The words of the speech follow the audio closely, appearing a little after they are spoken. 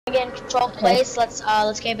get in controlled place, let's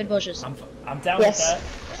camp in bushes. I'm down with that.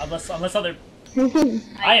 Unless other.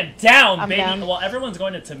 I am down, baby. Down. Well, everyone's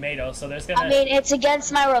going to tomato, so there's gonna. I mean, it's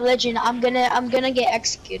against my religion. I'm gonna get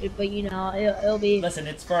executed, but you know, it'll be. Listen,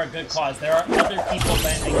 it's for a good cause. There are other people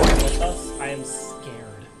landing with us. I am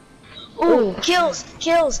scared. Ooh, kills!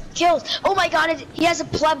 Oh my God, he has a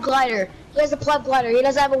pleb glider. He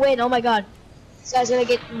doesn't have a win. Oh my God, this guy's gonna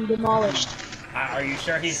get demolished. Are you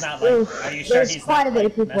sure he's not like? Are you sure he's not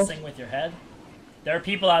like, messing with your head? There are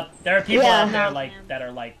people out there like that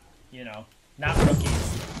are like, you know, not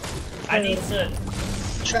rookies. I need to.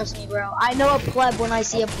 Trust me, bro. I know a pleb when I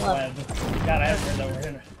see a pleb. God, I haven't heard that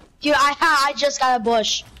word. Dude, I just got a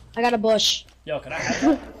bush. I got a bush. Yo, can I have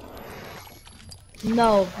that?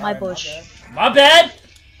 No, my bush. My bad.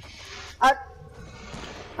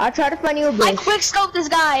 I'll try to find you a bush. I quick scoped this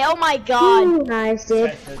guy. Oh my God. Ooh, nice,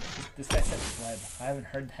 dude. This guy said pleb. I haven't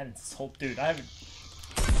heard that in this whole dude.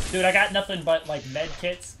 Dude, I got nothing but like med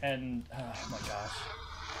kits and oh my gosh.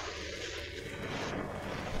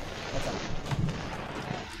 What's up?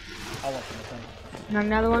 I'll open the thing.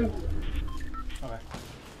 Another one. Okay.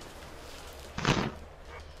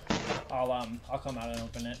 I'll come out and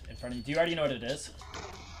open it in front of you. Do you already know what it is?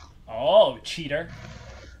 Oh, cheater.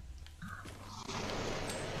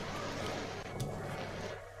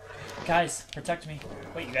 Guys, protect me.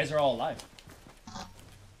 Wait, you guys are all alive.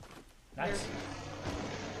 Nice.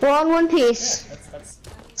 We're on one piece. Yeah, that's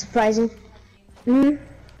surprising. Well,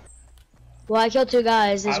 I killed 2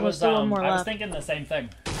 guys. There's still one more left. I was thinking the same thing.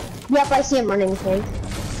 Yep, I see him running thing.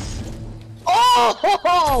 Oh! Ho,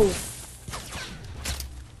 ho!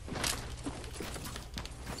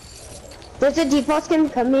 Does the default skin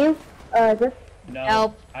come to you? No.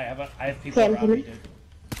 Help. I have people around me, dude.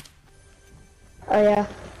 Oh yeah.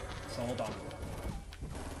 So hold on.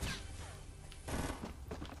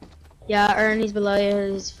 Yeah, Ernie's below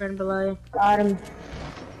you. His friend below you. Got him.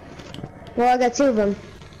 Well, I got 2 of them.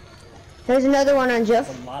 There's another one on Jeff.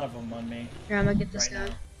 There's a lot of them on me. Here, I'm gonna get this guy.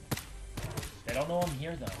 Now. They don't know I'm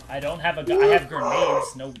here though. I don't have a gun. I have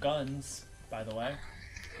grenades, no guns, by the way.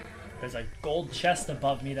 There's a gold chest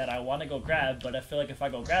above me that I want to go grab, but I feel like if I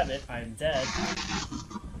go grab it, I'm dead.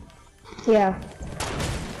 Yeah.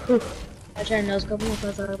 I tried to no-scope him if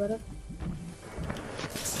I thought about it.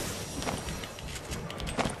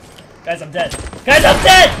 Guys, I'm dead. Guys, I'm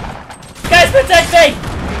dead! Guys, protect me!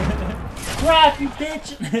 Crap, you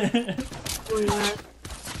bitch!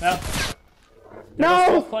 Well, no!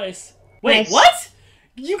 Fourth place. Wait, Nice. what?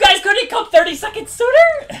 You guys couldn't come 30 seconds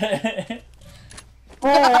sooner?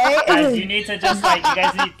 Alright. Guys, you need to just like, you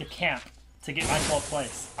guys need to camp to get my 12th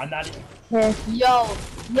place. I'm not even. Yo,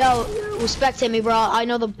 respect me, bro. I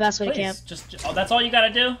know the best way to camp. Oh, that's all you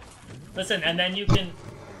gotta do? Listen, and then you can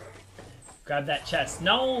grab that chest.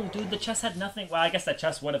 No, dude, the chest had nothing. Well, I guess that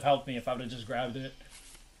chest would have helped me if I would have just grabbed it.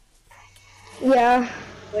 Yeah.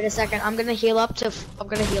 Wait a second. I'm gonna heal up decently.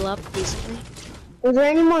 Was there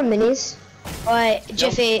any more minis? Alright,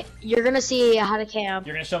 Jiffy, you're gonna see how to camp.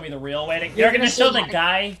 You're gonna show me the real way to. You're gonna show the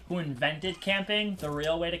guy who invented camping the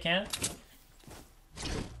real way to camp.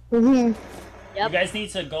 Mhm. Yep. You guys need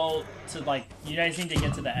to go to like. You guys need to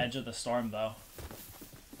get to the edge of the storm though.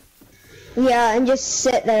 Yeah, and just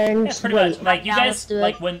sit there and Pretty wait. much. Like you Yeah, guys,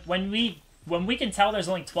 like when we can tell there's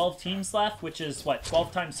only 12 teams left, which is what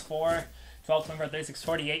 12 times 4, 12 times 4, 36,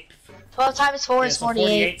 48. 12 times 4 is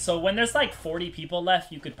 48. So when there's like 40 people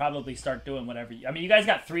left, you could probably start doing whatever. I mean, you guys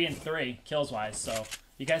got 3 and 3 kills wise, so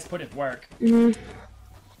you guys put it work.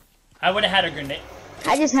 I would have had a grenade.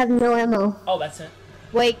 I just have no ammo. Oh, that's it.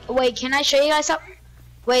 Wait, can I show you guys something?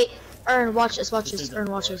 Wait, Ern, watch this.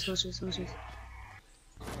 Ern, watch this.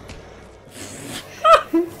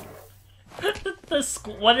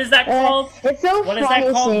 What is that called? It's so what is funny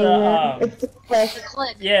that called? It's a clip. The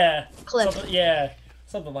clip. Yeah. Clip.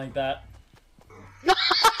 Something like that.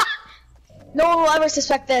 No one will ever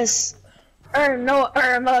suspect this. No one will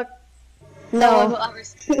ever. No. Wow,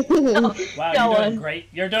 No you're doing one. great.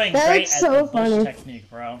 You're doing That's great so at the bush funny. technique,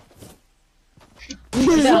 bro.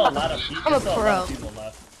 There's still a lot of people. I'm a There's still a lot pro. of people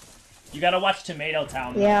left. You gotta watch Tomato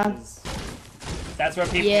Town. Yeah. Because that's where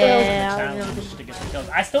people Yeah, go I to the know. challenge to get the kills.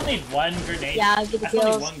 I still need one grenade. Yeah, I'll get the I still need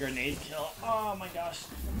kills. one grenade kill. Oh my gosh.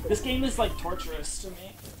 This game is like torturous to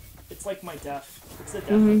me. It's like my death. It's the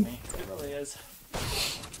death of me. It really is.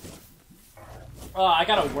 Oh, I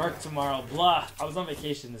gotta work tomorrow. Blah. I was on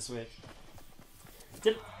vacation this week. I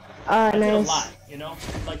did a Nice. lot, you know?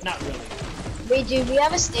 Like, not really. We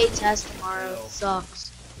have a state test tomorrow. It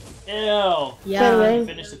sucks. Ew. Yeah. You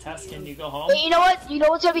finish the test, can you go home? But you know what? You know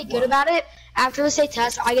what's gonna be good about it? After the state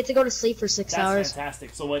test, I get to go to sleep for 6 hours. That's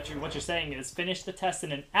fantastic. So what you're saying is finish the test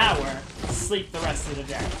in an hour, sleep the rest of the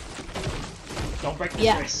day. Don't break the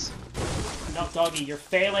tree. No, doggy, you're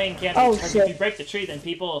failing camping. Oh, because shit. if you break the tree, then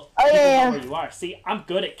people Oh, yeah, know where you are. See, I'm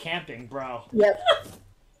good at camping, bro. Yep.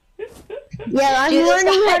 Yeah, I'm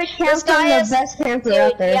learning how to camp. I'm the best camper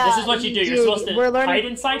out there. Yeah. This is what you do. You're supposed to we're learning- hide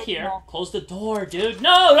inside here. Close the door, dude.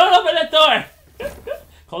 No, don't open that door.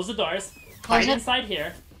 Close the doors. Hide inside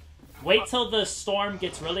here. Wait till the storm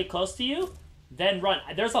gets really close to you. Then run.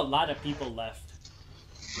 There's a lot of people left.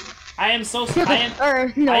 Yeah, because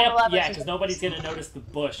nobody's gonna notice the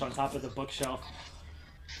bush on top of the bookshelf.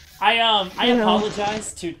 I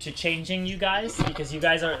apologize to changing you guys because you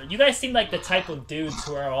guys seem like the type of dudes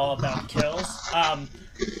who are all about kills. I'm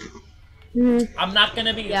not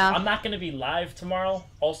gonna be live tomorrow.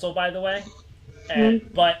 Also, by the way,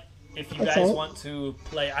 but if you guys want to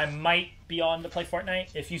play, I might be on to play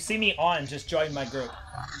Fortnite. If you see me on, just join my group.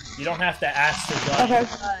 You don't have to ask to join. Okay.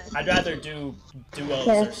 I'd rather do duos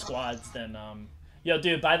or squads than Yo,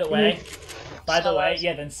 dude. By the way,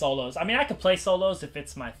 yeah, than solos. I mean, I could play solos if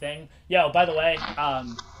it's my thing. Yo, by the way,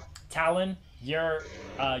 Talon, your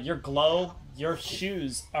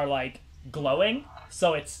shoes are like glowing,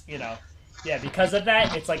 so it's yeah. Because of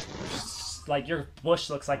that, it's like your bush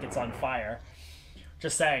looks like it's on fire.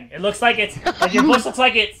 Just saying. It looks like it's like your bush looks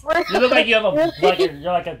like it's. You look like you have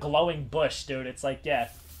you're like a glowing bush, dude. It's like yeah.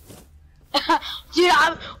 Dude,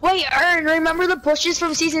 wait, Ern, remember the bushes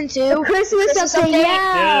from season 2? The Christmas update,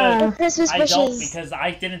 yeah. Dude, the Christmas bushes. I don't because I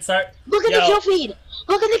didn't start. Look at the kill feed.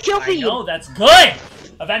 Look at the kill feed. I know that's good.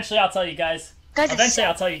 Eventually, I'll tell you guys. Eventually,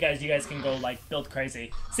 I'll tell you guys. You guys can go like build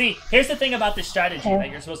crazy. See, here's the thing about this strategy that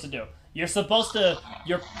you're supposed to do. You're supposed to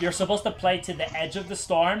play to the edge of the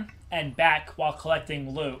storm and back while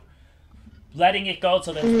collecting loot, letting it go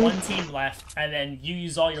till there's one team left, and then you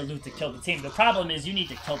use all your loot to kill the team. The problem is you need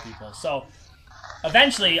to kill people. So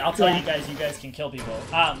eventually, I'll tell you guys can kill people.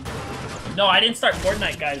 No, I didn't start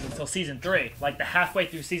Fortnite, guys, until season 3, like the halfway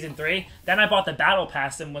through season 3. Then I bought the battle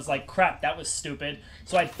pass and was like, crap, that was stupid.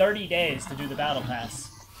 So I had 30 days to do the battle pass,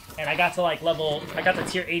 and I got to like I got to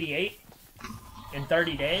tier 88. In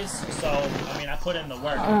 30 days, so, I mean, I put in the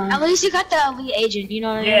work. At least you got the elite agent, you know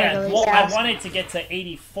what I mean? Yeah, well, I wanted to get to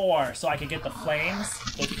 84 so I could get the flame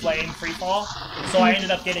freefall. So I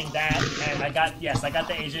ended up getting that, and I got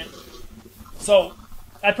the agent. So,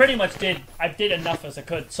 I pretty much did enough as I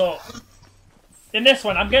could. So, in this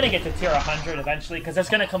one, I'm gonna get to tier 100 eventually, because there's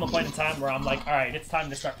gonna come a point in time where I'm like, alright, it's time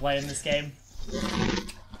to start playing this game.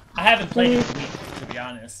 I haven't played it in a week, to be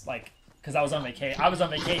honest, like, because I was on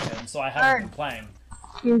vacation, so I haven't been playing.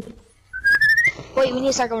 Wait, we need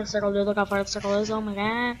to start going to the circle, dude. Look how far the circle is. Oh my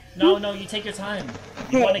god. No, you take your time.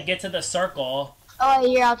 You want to get to the circle. Oh,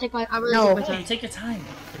 yeah, I'll take my time. You take your time.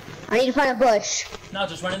 I need to find a bush. No,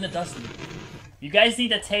 just run in the dusty. You guys need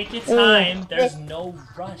to take your time. There's no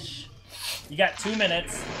rush. You got 2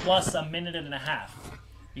 minutes plus a minute and a half.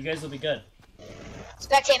 You guys will be good.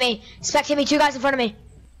 Spectate me. Spectate me. 2 guys in front of me.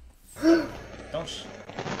 Don't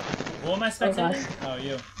Who am I spectating? Oh,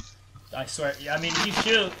 you. I swear. I mean, if you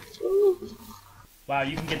shoot. Wow,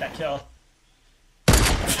 you can get that kill.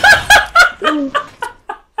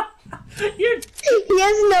 He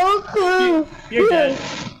has no clue. You're dead.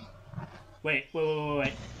 Wait. Oh, No, you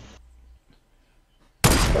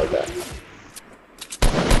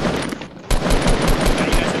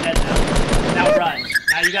guys are dead now. Now run.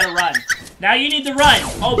 Now you gotta run. Now you need to run.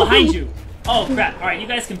 Oh, behind you. Oh, crap. Alright, you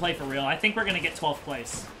guys can play for real. I think we're gonna get 12th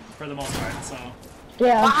place. For the most part, so...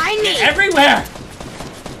 Yeah. Behind me! Everywhere!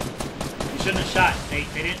 You shouldn't have shot. They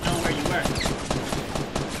didn't know where you were.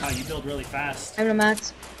 Oh, you build really fast. I'm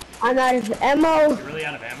Max. I'm out of ammo. You're really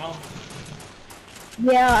out of ammo?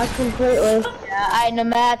 Yeah, completely. Yeah, I know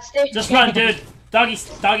Max. Just run, dude. Doggy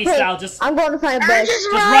style, just... I'm going to find a bush.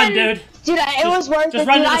 Just run, dude. Dude, it was worth it, dude.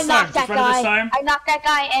 I knocked that guy. I knocked that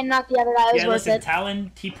guy and knocked the other guy. It was worth it.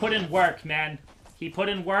 Talon, he put in work, man. He put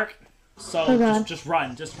in work. So just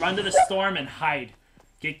run to the storm and hide.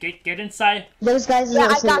 Get inside. Those guys. Yeah,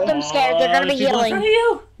 I got them scared. They're gonna be healing. In front of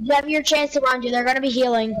you. You have your chance to run, dude. They're gonna be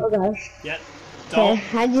healing. Okay. Yep.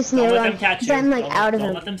 I just need to let them catch you. I'm like out of Don't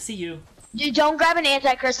them. let them see you. Dude, don't grab an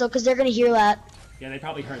anti-crystal because they're gonna hear that. Yeah, they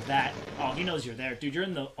probably heard that. Oh, he knows you're there, dude. You're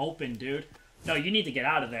in the open, dude. No, you need to get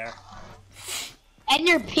out of there. And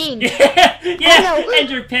you're pink. Yeah, and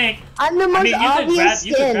you're pink. I'm the most obvious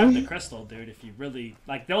you could grab the crystal, dude, if you really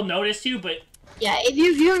like. They'll notice you, but Yeah, if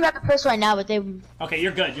you grab the first one now, but they. Okay,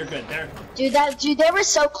 you're good. You're good. There. Dude, they were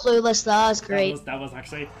so clueless. That was great. That was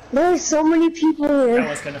actually. There are so many people here. That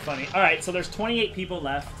was kind of funny. All right, so there's 28 people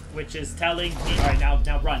left, which is telling me. All right,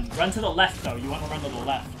 now run. Run to the left though. You want to run to the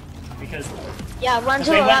left because. Yeah, run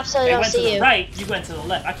to the left so they don't see you. They went to the right. You went to the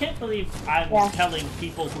left. I can't believe I'm telling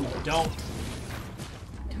people who don't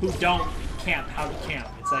camp how to camp.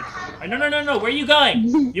 It's like, no. Where are you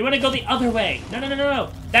going? You want to go the other way? No.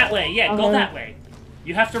 That way. Yeah, go that way.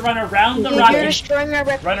 You have to run around the rocket. You're destroying our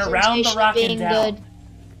reputation. Run around the rocket being down.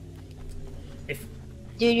 Good.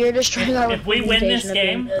 Dude, you're destroying our If we win this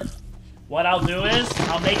game, what I'll do is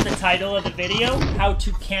I'll make the title of the video "How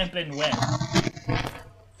to Camp and Win."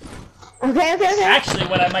 Okay. Actually,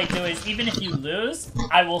 what I might do is even if you lose,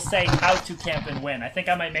 I will say "How to Camp and Win." I think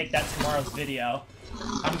I might make that tomorrow's video.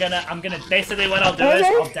 I'm gonna basically what I'll do is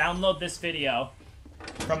I'll download this video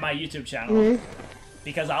from my YouTube channel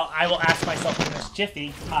because I will ask myself,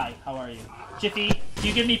 Jiffy, hi, how are you? Jiffy, do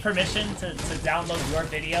you give me permission to download your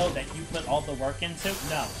video that you put all the work into?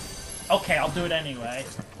 No. Okay, I'll do it anyway.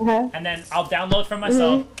 And then I'll download from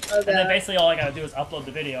myself, and then basically all I gotta do is upload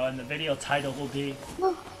the video, and the video title will be.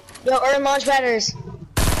 Yo, earn launch batters.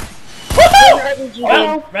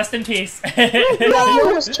 Well, rest in peace. You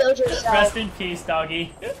almost killed yourself. Rest in peace,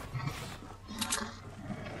 doggy.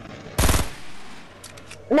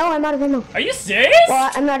 No, I'm out of ammo. Are you serious?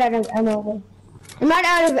 Well, I'm not out of ammo. I'm not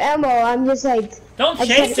out of ammo. I'm just like. Don't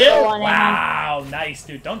chase him. Wow, nice,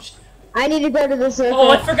 dude. Don't. I need to go to the circle.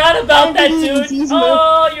 Oh, I forgot about that, dude.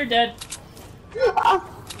 Oh, you're dead.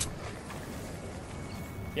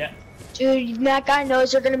 Yeah. Dude, that guy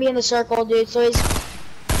knows you're gonna be in the circle, dude. So he's.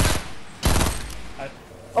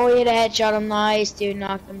 Oh, he had a headshot him. Nice, dude.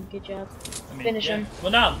 Knocked him. Good job. Finish him.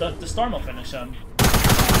 Well, no, the storm will finish him.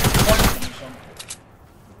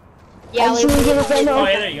 Yeah, oh,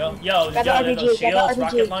 yeah, there you go. Yo, you got those shields,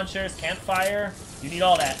 rocket launchers, campfire. You need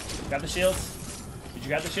all that. Grab the shields. Did you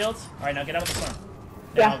grab the shields? Alright, now get out of the storm.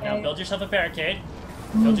 Now build yourself a barricade.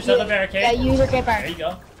 Build yourself a barricade. Yeah, use your campfire. There you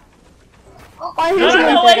go. No,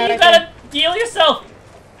 Wait, you gotta heal yourself!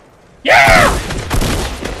 Yeah!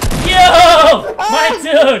 Yo! My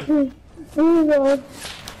dude!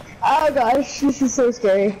 Oh gosh, this is so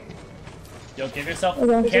scary. Yo, give yourself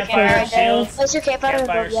campfire, shields. Place your campfire,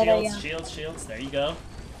 shields. There you go.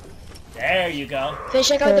 There you go. Fish,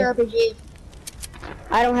 check out the RPG.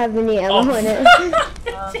 I don't have any ammo in it.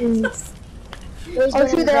 Alright,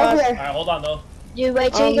 Alright, hold on though. Dude,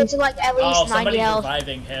 wait till you get to like at least 90 health.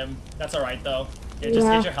 Reviving him. That's alright though. Yeah, just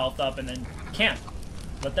get your health up and then camp.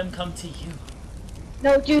 Let them come to you.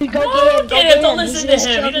 No, dude, go get him. Don't listen to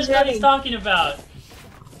him. He doesn't know what he's talking about.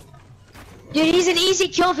 Dude, he's an easy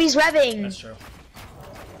kill if he's revving. That's true.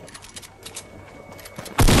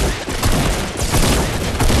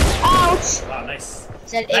 Ouch! Wow, nice.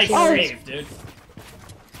 Nice save, dude.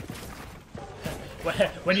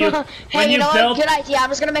 When you hey, you know build, what? Good idea. I'm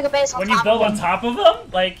just gonna make a base on top of him. When you build on top of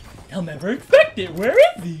him, like, he'll never expect it. Where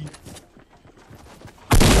is he?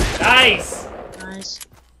 Nice! Nice.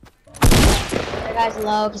 That guy's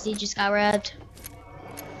low because he just got revved.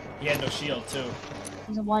 He had no shield, too.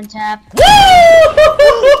 He's a one tap. Woo!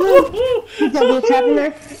 Double tapping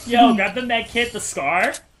there. Yo, grab the med kit, the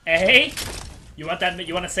scar. Hey, you want that?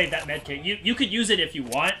 You want to save that med kit? You could use it if you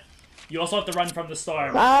want. You also have to run from the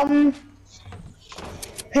storm.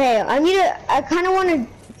 Hey, I kind of want to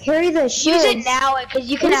carry the shield. Use it now because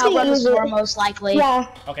you can outrun the storm most likely. Yeah.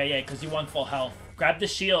 Okay, yeah, because you want full health. Grab the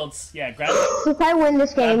shields. Yeah, grab. If I win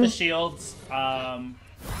this game. Grab the shields.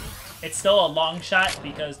 It's still a long shot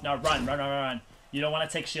because no, run. You don't want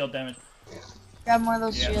to take shield damage. Grab more of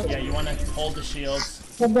those shields. Yeah, you want to hold the shields.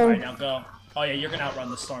 Alright, now go. Oh yeah, you're gonna outrun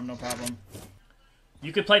the storm, no problem.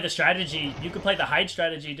 You could play the strategy. You could play the hide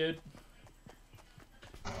strategy, dude.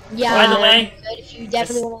 Yeah. By the way, if you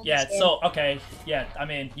definitely want to okay. Yeah, I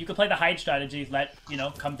mean, you could play the hide strategy.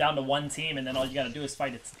 Come down to one team, and then all you gotta do is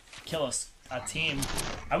kill a team.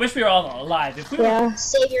 I wish we were all alive. If we were,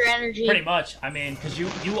 save your energy. Pretty much. I mean, because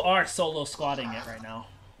you are solo squatting it right now.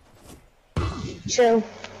 True.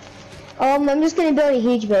 I'm just gonna build a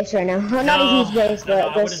huge base right now. Well, not a huge base, but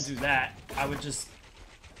I wouldn't do that. I would just.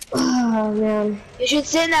 Oh man. You should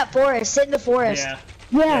sit in that forest. Sit in the forest.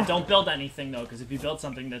 Yeah. Don't build anything though, because if you build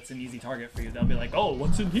something that's an easy target for you, they'll be like, "Oh,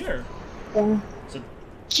 what's in here?" Yeah. So.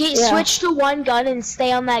 Switch to one gun and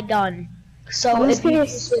stay on that gun. So I'm just gonna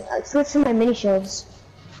switch to my mini shields.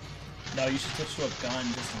 No, you should switch to a gun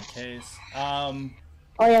just in case. Oh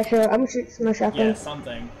yeah, sure. I'm gonna switch to my shotgun. Yeah,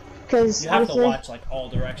 something. Because you have to watch like all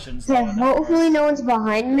directions. Yeah, hopefully no one's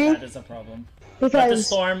behind me. That is a problem. Because let the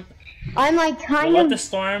storm. I'm like kind of let the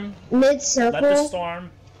storm mid-circle. Let the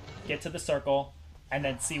storm get to the circle, and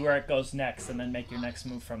then see where it goes next, and then make your next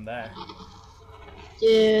move from there.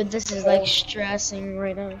 Dude, this is like stressing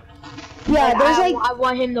right now. Yeah, like, I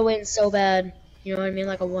want him to win so bad. You know what I mean?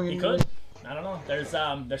 Like I want him to win. He could. I don't know.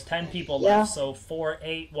 There's 10 people left, so 4,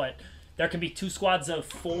 8. What? There can be 2 squads of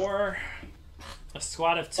 4, a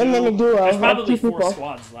squad of 2. And then a duo. There's probably like 4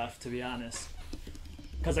 squads left, to be honest.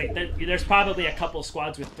 Because like there's probably a couple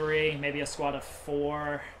squads with 3, maybe a squad of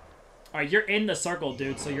 4. All right, you're in the circle,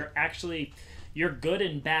 dude. So you're good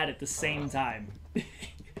and bad at the same time.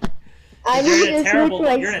 You're in a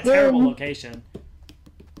terrible location.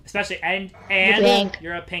 Especially and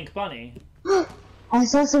you're a pink bunny. I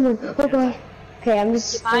saw someone. Oh god. Okay, I'm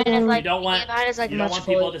just. Like, you don't want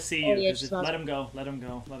people to see you. Yeah, let them go. Let them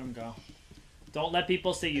go. Let them go. Don't let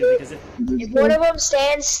people see you because if one of them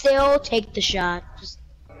stands still, take the shot.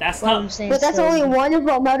 That's tough. But that's only one of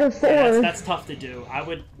them out of 4. Yeah, that's tough to do. I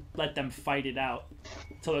would let them fight it out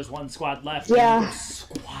until there's 1 squad left. Yeah. And you go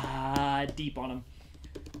squad deep on them.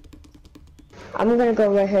 I'm gonna go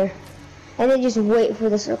right here, and then just wait for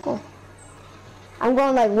the circle. I'm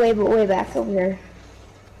going like way back over here.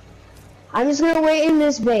 I'm just gonna wait in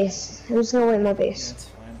this base. I'm just gonna wait in my base. Yeah, that's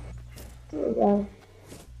fine. There we go.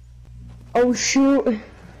 Oh shoot.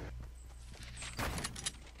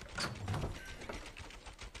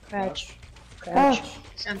 Crouch. Crouch.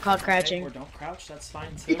 I'm called crouching. Or don't crouch, that's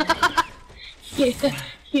fine too. Yeah.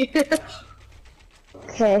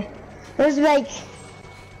 Okay. There's about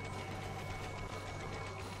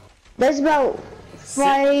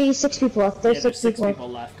 6 people left. There's 6 people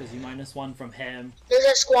left because you -1 from him. There's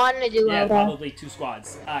a squad and a duo. Yeah, probably 2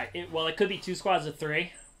 squads. Alright, it could be 2 squads of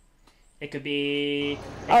 3. It could be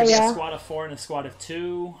a squad of 4 and a squad of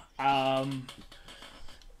 2.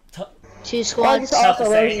 2 squads. Tough to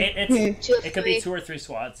say. It could be 3. 2 or 3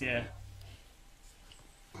 squads, yeah.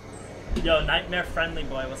 Yo, Nightmare Friendly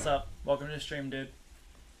Boy, what's up? Welcome to the stream, dude.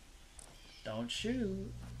 Don't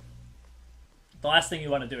shoot. The last thing you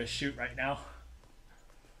want to do is shoot right now.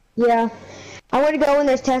 Yeah. I want to go when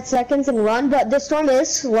there's 10 seconds and run, but this storm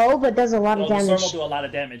is slow, but does a lot of damage. The storm will do a lot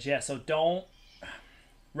of damage, yeah, so don't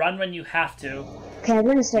run when you have to. Okay, I'm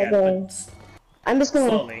gonna start going. I'm just going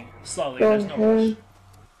slowly, there's no rush.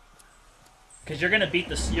 Because you're gonna beat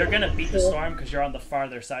the storm because you're on the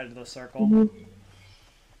farther side of the circle.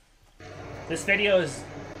 This video is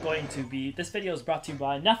brought to you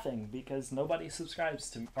by nothing because nobody subscribes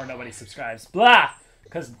to, or nobody subscribes. Blah!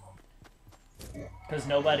 Because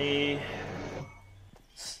nobody.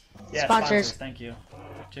 Yeah, sponsors. Thank you.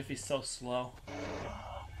 Jiffy's so slow.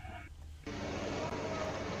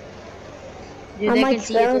 Dude, I might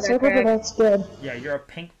stay on the circle, but that's good. Yeah, you're a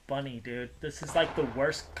pink bunny, dude. This is like the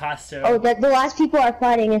worst costume. Oh, the last people are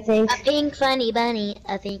fighting, I think. A pink funny bunny.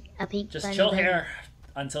 A pink Just chill here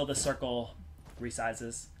until the circle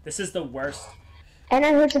resizes. This is the worst. And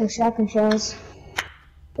I heard some shotgun shells.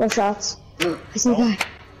 No shots. I see a guy.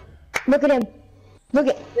 Look at him. Look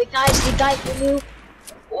at. The guy for you.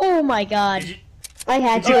 Oh my god. I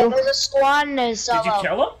had to. There's a squad and a solo. Did you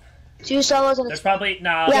kill him? 2 solos and There's probably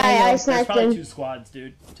I sniped there's probably him. 2 squads,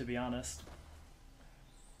 dude. To be honest.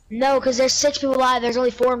 No, because there's 6 people alive. There's only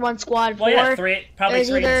 4 in 1 squad. Well, yeah, 3, probably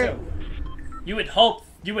 3 and 2. You would hope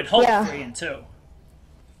 3 and 2.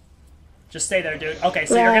 Just stay there, dude. Okay,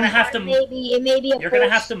 so you're gonna have to. It may be you're gonna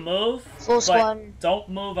have to move. Full squad. Don't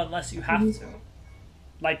move unless you have to.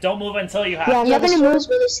 Like, don't move until you have to. I'm not gonna move. It's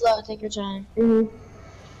really slow. Take your time.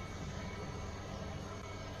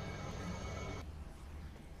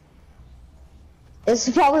 This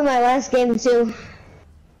is probably my last game too.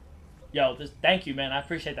 Yo, thank you, man. I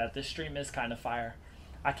appreciate that. This stream is kind of fire.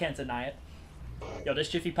 I can't deny it. Yo, this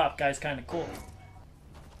Jiffy Pop guy's kind of cool.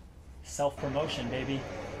 Self-promotion, baby.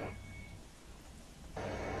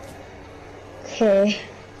 Okay.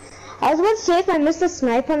 I was about to say if I missed a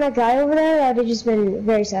snipe on that guy over there, I'd have just been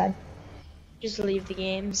very sad. Just leave the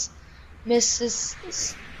games. Mrs.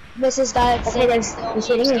 Diet. Okay, then. I'm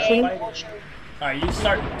shooting. Alright, you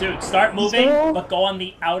start moving, but go on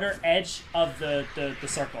the outer edge of the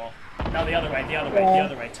circle. No, the other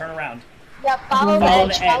way, turn around. Yeah, follow the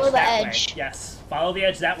edge. Way. Yes, follow the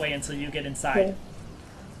edge that way until you get inside.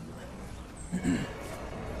 Okay.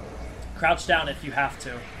 Crouch down if you have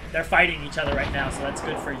to. They're fighting each other right now, so that's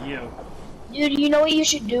good for you. Dude, you know what you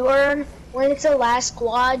should do, Ern? When it's the last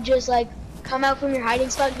squad, just like, come out from your hiding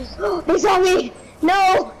spot, just, they saw me!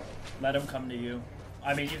 No! Let them come to you.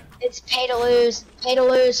 I mean, it's pay to lose. Pay to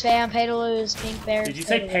lose, fam. Pay to lose. Pink bear. Did you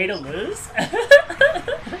say pay to lose?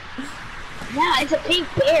 Yeah, it's a pink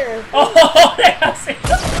bear. Oh,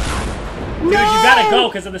 dude, you gotta go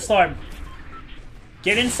because of the storm.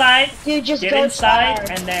 Get inside. Dude, just get go inside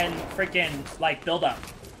inside and then freaking like build up.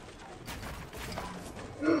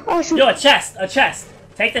 Oh shoot. Yo, a chest! A chest!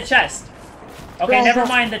 Take the chest! Okay, Yeah, never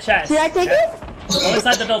mind the chest. Should I take it? Go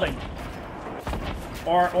inside the building.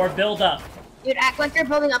 Or build up. Dude, act like you're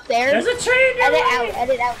building up there. There's a tree in your way.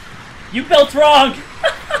 Edit out. You built wrong!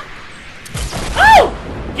 Oh!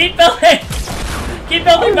 Keep building! Keep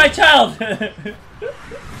building, my child!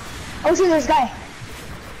 Oh shoot, there's a guy.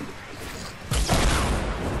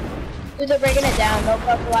 Dude, they're breaking it down. No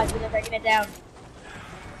compromise, dude, they're breaking it down.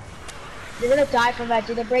 You're gonna die from that,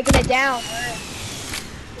 dude. They're breaking it down.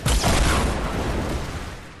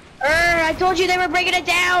 I told you they were breaking it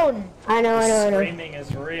down! I know. Screaming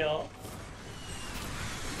is real.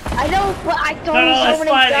 I know, but I don't No, know so it's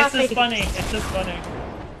many fine. It's graphics. just funny. It's just funny.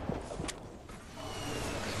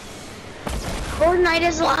 Fortnite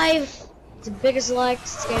is live. It's the biggest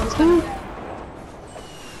likes game is coming out.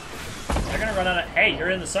 They're gonna run out of. Hey, you're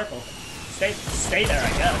in the circle. Stay there, I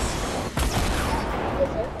guess.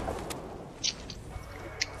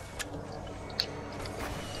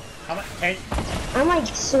 How much? Hey, I'm like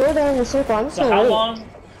sort of in the circle. I'm so how wait. long?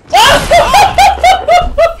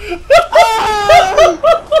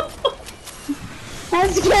 That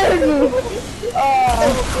scared me.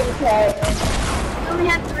 Oh, okay. We only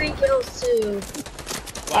had 3 kills too.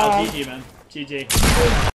 Wow, GG, man. GG.